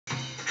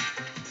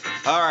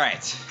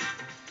Alright.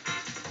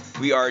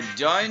 We are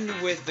done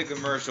with the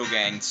commercial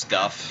gang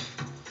stuff.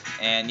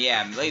 And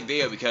yeah, I'm late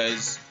video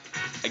because,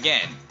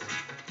 again,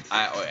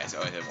 oh yes,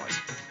 I did once.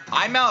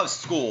 I'm out of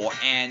school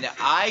and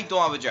I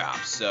don't have a job,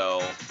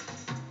 so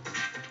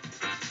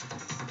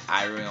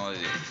I really don't know what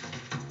to do.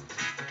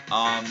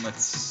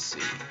 Let's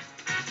see.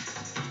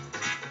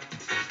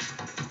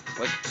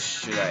 What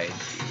should I do?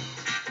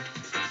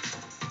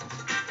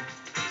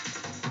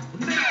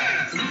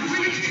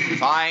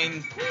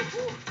 Fine.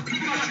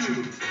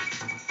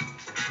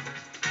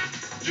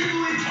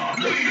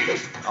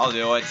 I'll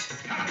do it.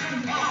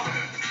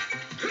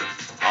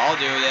 I'll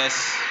do this.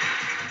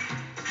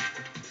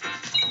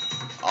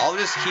 I'll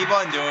just keep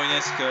on doing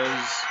this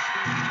because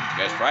you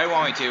guys probably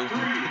want me to.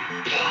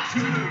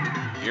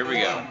 Here we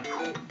go.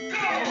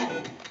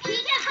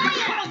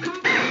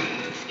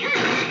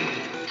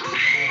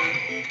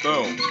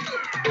 Boom.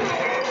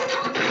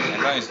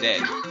 Everyone's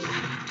dead.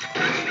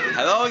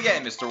 Hello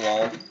again, Mr.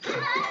 Wall.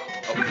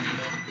 Oh.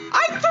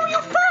 I threw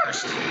you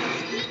first!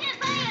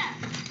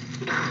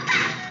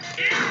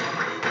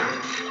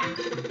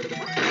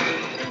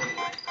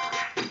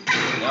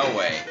 No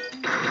way.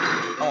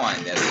 I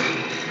want this.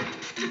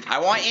 I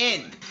want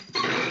in!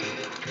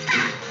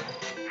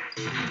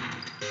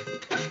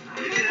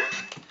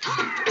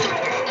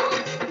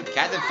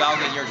 Captain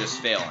Falcon, you're just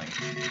failing.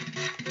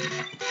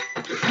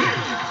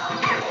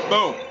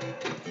 Boom.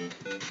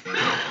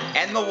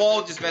 And the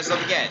wall just messed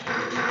up again.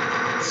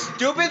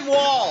 Stupid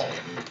wall!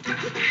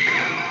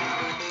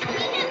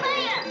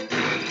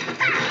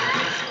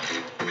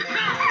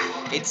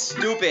 It's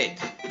stupid.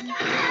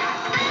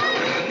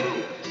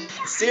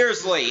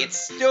 Seriously, it's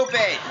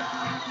stupid.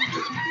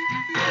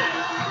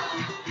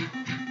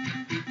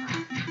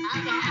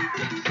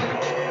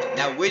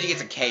 Now Luigi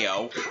gets a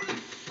KO.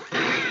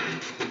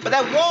 But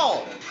that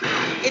wall!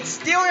 It's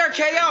stealing our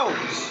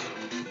KOs!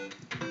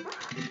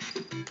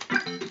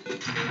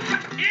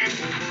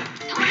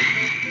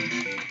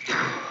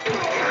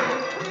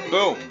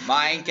 Boom,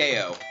 mine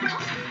KO.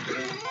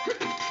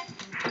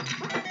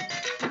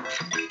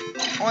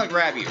 I want to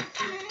grab you.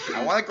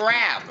 I want to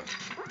grab.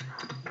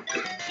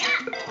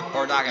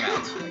 Or knock him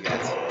out, I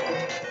guess.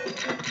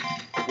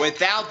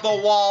 Without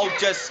the wall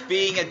just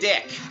being a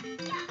dick.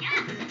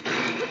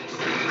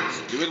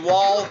 Stupid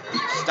wall,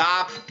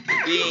 stop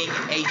being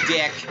a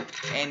dick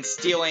and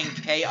stealing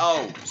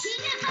KOs.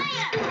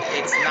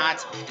 It's not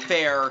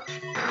fair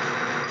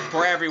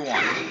for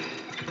everyone.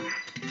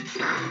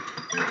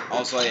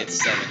 Also, I had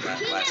 7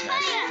 last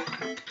match.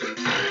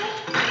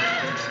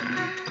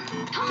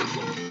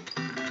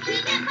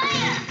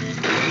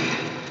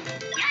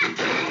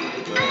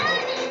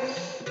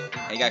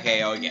 He got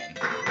KO again.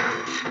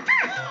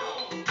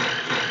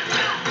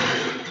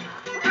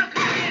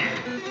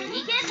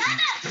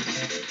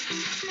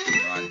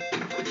 Run.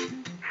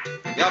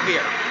 Get up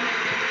here.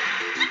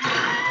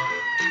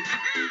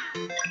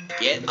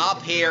 Get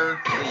up here,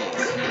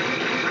 please.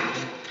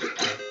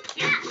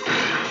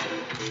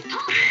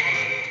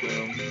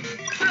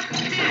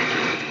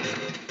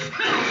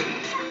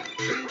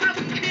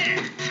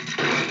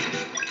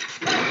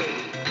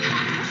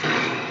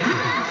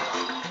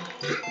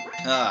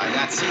 I did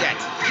not see that.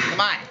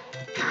 Come on.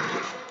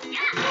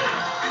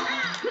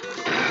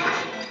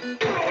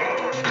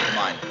 Come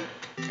on.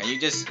 Can you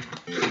just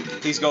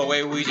please go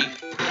away, Luigi?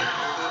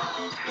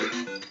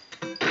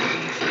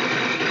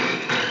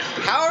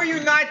 How are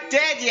you not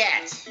dead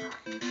yet?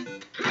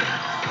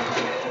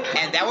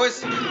 And that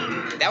was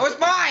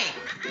mine.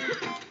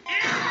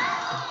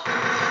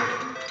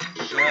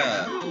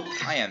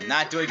 I am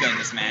not doing good in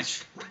this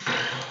match.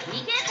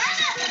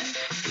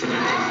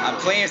 I'm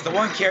playing as the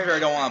one character I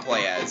don't want to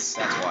play as.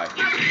 That's why.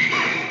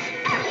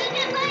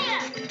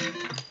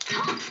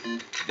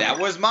 That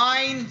was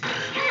mine.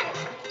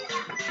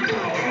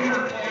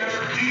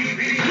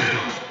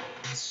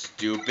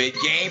 Stupid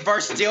game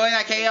for stealing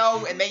that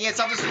KO and making it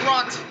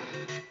self-destruct.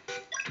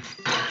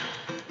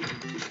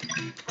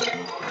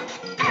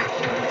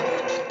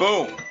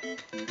 Boom.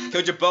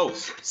 Killed you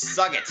both.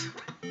 Suck it.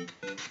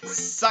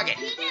 Suck it.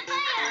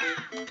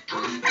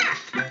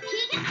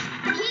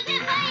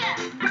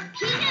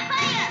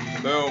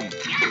 Boom.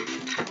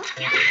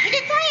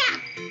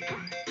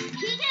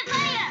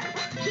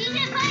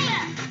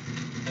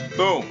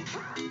 Boom.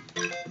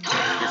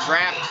 You're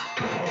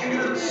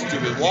trapped.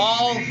 Stupid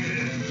wall.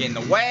 Get in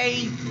the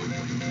way.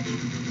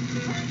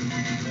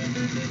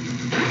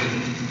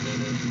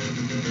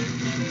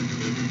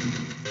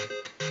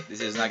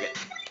 This is not good.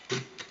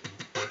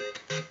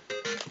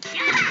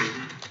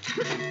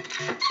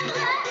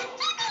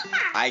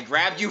 I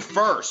grabbed you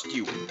first,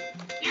 you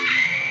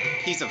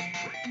piece of...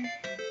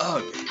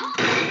 Ugh.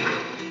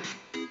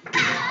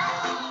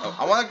 Oh,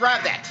 I want to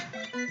grab that.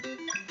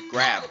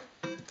 Grab.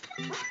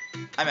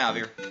 I'm out of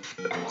here.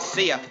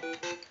 See ya.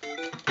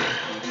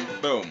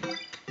 Boom.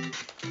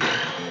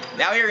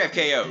 Now you're gonna have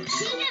KOs.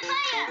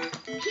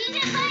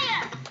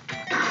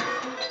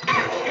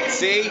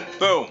 See?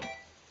 Boom.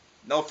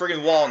 No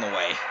friggin' wall in the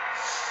way.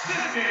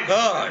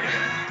 Ugh.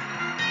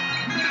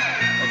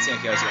 Let's see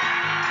how KOs go.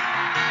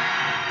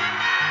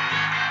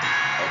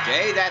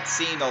 Okay, that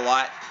seemed a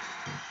lot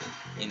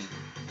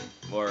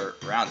more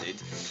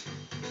rounded.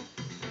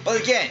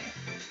 But again,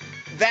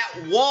 that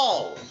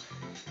wall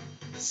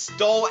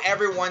stole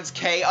everyone's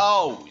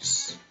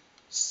KOs.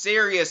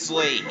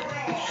 Seriously.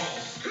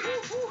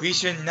 We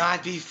should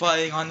not be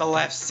fighting on the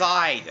left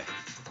side.